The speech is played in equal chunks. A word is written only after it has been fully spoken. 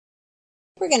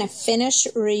we're going to finish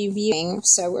reviewing.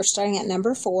 So we're starting at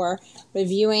number 4,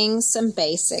 reviewing some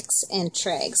basics in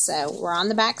trig. So we're on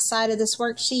the back side of this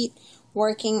worksheet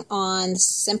working on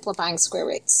simplifying square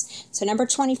roots. So number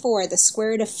 24, the square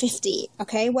root of 50.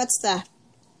 Okay, what's the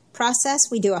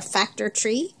process? We do a factor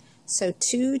tree. So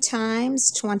 2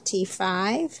 times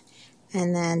 25,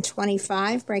 and then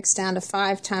 25 breaks down to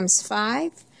 5 times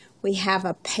 5. We have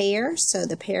a pair, so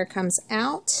the pair comes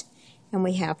out, and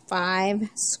we have 5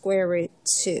 square root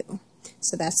 2.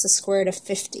 So that's the square root of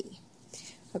 50.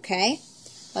 Okay,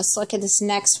 let's look at this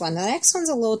next one. The next one's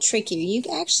a little trickier. You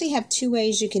actually have 2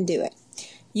 ways you can do it.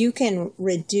 You can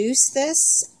reduce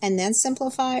this and then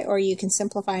simplify, or you can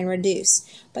simplify and reduce.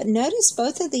 But notice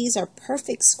both of these are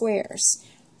perfect squares.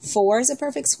 4 is a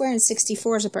perfect square and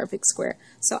 64 is a perfect square.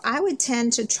 So I would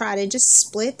tend to try to just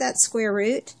split that square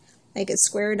root, make it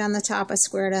square root on the top, a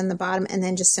square root on the bottom, and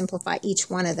then just simplify each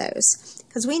one of those.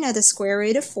 Because we know the square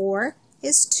root of 4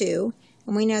 is 2,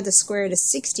 and we know the square root of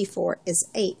 64 is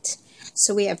 8.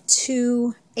 So we have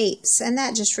 2 eighths, and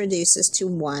that just reduces to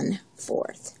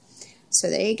 1/4. So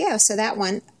there you go. So that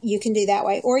one, you can do that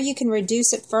way, or you can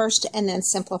reduce it first and then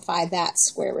simplify that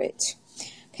square root.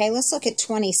 Okay, let's look at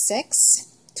 26.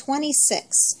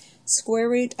 26, square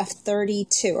root of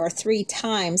 32, or 3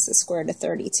 times the square root of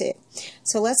 32.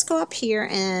 So let's go up here,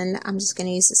 and I'm just going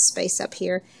to use the space up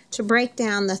here to break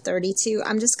down the 32.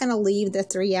 I'm just going to leave the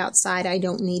 3 outside. I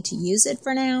don't need to use it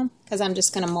for now, because I'm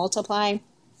just going to multiply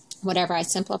whatever I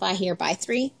simplify here by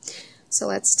 3. So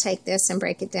let's take this and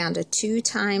break it down to 2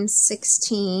 times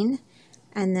 16,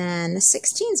 and then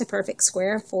 16 is a perfect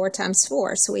square, 4 times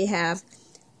 4. So we have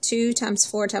 2 times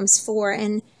 4 times 4,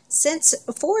 and since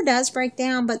 4 does break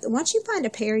down, but once you find a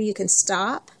pair, you can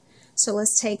stop. So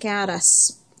let's take out a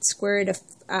square root of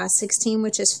 16,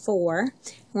 which is 4.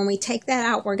 When we take that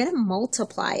out, we're going to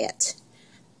multiply it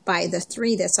by the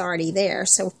 3 that's already there.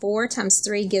 So 4 times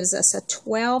 3 gives us a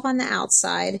 12 on the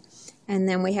outside, and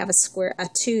then we have a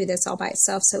 2 that's all by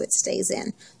itself, so it stays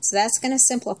in. So that's going to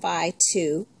simplify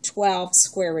to 12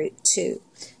 square root 2.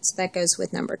 So that goes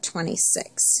with number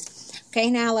 26. Okay,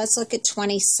 now let's look at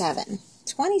 27.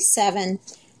 27,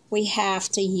 we have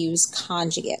to use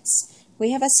conjugates.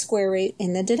 We have a square root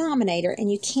in the denominator,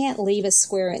 and you can't leave a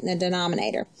square root in the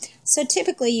denominator. So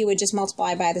typically you would just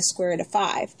multiply by the square root of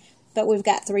 5. But we've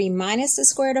got 3 minus the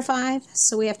square root of 5,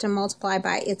 so we have to multiply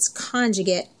by its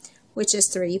conjugate, which is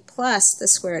 3 plus the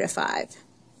square root of 5.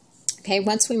 Okay,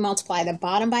 once we multiply the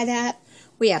bottom by that,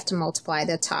 we have to multiply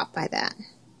the top by that.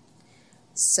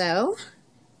 So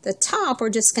the top we're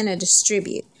just going to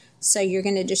distribute. So you're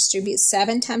going to distribute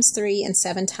 7 times 3 and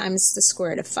 7 times the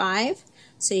square root of 5.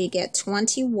 So you get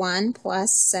 21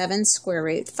 plus 7 square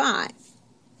root 5.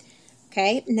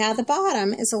 Okay, now the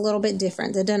bottom is a little bit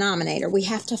different, the denominator. We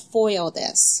have to FOIL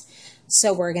this.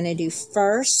 So we're going to do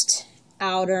first,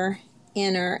 outer,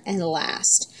 inner, and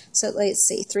last. So let's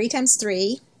see, 3 times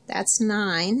 3, that's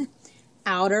 9.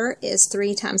 Outer is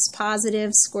 3 times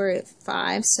positive square root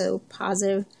 5, so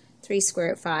positive 3 square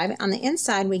root 5. On the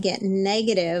inside, we get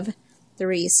negative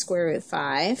 3 square root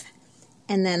 5.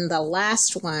 And then the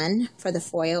last one for the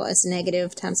FOIL is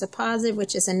negative times a positive,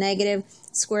 which is a negative.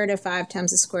 Square root of 5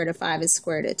 times the square root of 5 is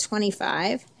square root of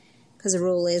 25, because the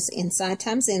rule is inside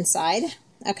times inside.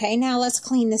 Okay, now let's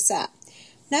clean this up.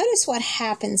 Notice what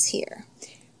happens here.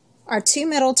 Our 2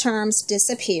 middle terms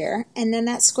disappear, and then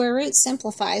that square root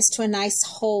simplifies to a nice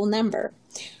whole number.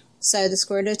 So the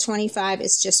square root of 25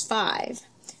 is just 5.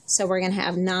 So we're going to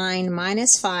have 9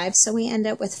 minus 5, so we end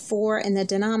up with 4 in the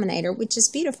denominator, which is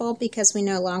beautiful because we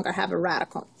no longer have a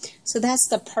radical. So that's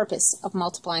the purpose of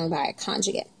multiplying by a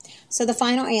conjugate. So the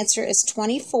final answer is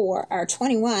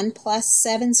 21 plus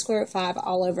 7 square root 5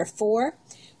 all over 4.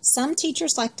 Some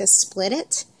teachers like to split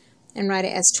it and write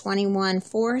it as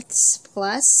 21/4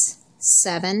 plus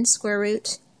 7 square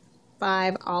root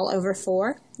 5 all over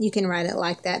 4. You can write it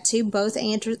like that too. Both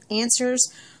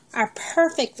answers are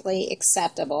perfectly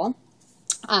acceptable,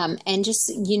 and just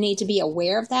you need to be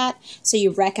aware of that so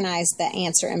you recognize the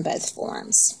answer in both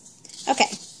forms. Okay,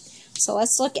 so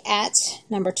let's look at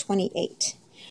number 28.